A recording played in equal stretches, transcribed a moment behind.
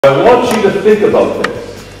I want you to think about this.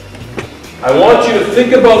 I want you to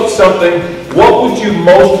think about something. What would you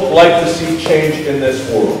most like to see change in this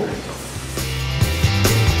world?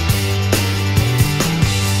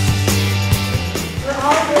 For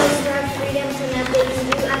all girls to have freedoms and that they can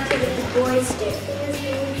do activities boys do. Things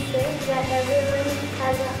being safe that everyone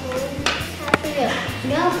has a home. Happiness.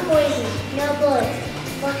 No poison. No bullets.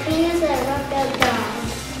 Volcanoes that erupt out dogs.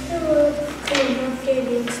 The world clean, no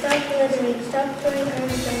skating. Stop littering. Stop throwing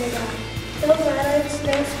arms on the ground. No violence,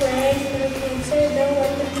 no swearing, no cancer, no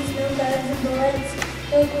weapons, no guns and bullets,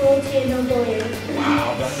 no cruelty and no bullying.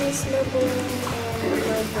 Wow, Peace, no bullying,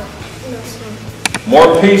 and no smoking.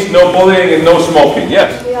 More peace, no bullying, and no smoking.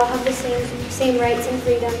 Yes. We all have the same rights and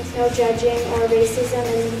freedoms. No judging or racism,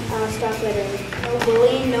 and stop littering. No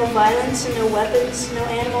bullying, no violence, and no weapons. No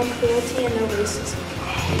animal cruelty, and no racism.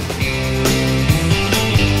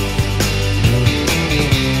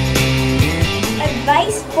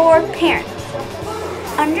 Advice for parents.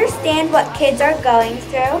 Understand what kids are going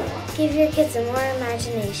through. Give your kids a more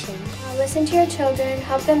imagination. Listen to your children,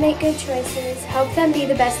 help them make good choices, help them be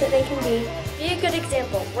the best that they can be. Be a good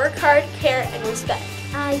example. Work hard, care, and respect.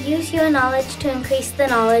 Use your knowledge to increase the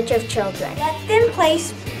knowledge of children. Let them play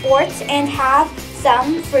sports and have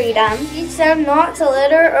some freedom. Teach them not to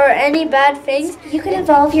litter or any bad things. You can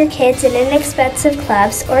involve your kids in inexpensive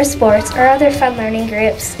clubs or sports or other fun learning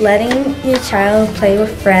groups. Letting your child play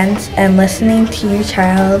with friends and listening to your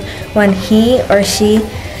child when he or she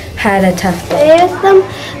had a tough day. Play with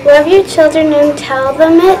them, love your children and tell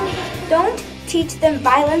them it. Don't teach them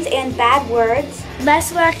violence and bad words.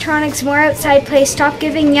 Less electronics, more outside play. Stop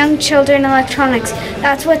giving young children electronics.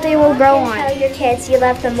 That's what they will grow on. Tell your kids you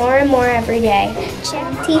love them more and more every day.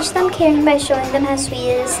 Teach them caring by showing them how sweet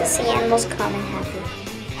it is to see animals calm and happy.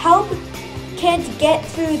 Help kids get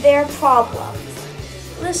through their problems.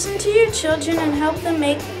 Listen to your children and help them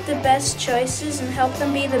make the best choices and help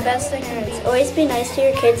them be the best they can be. Always be nice to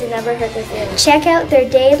your kids and never hurt their feelings. Check out their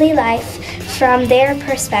daily life from their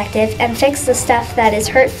perspective and fix the stuff that is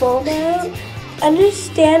hurtful.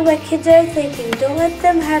 Understand what kids are thinking. Don't let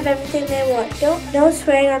them have everything they want. No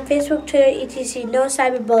swearing on Facebook, Twitter, etc. No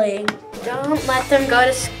cyberbullying. Don't let them go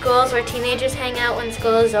to schools where teenagers hang out when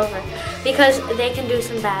school is over, because they can do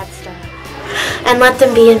some bad stuff. And let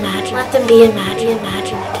them be imaginative.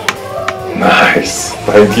 Nice.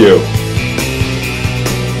 Thank you.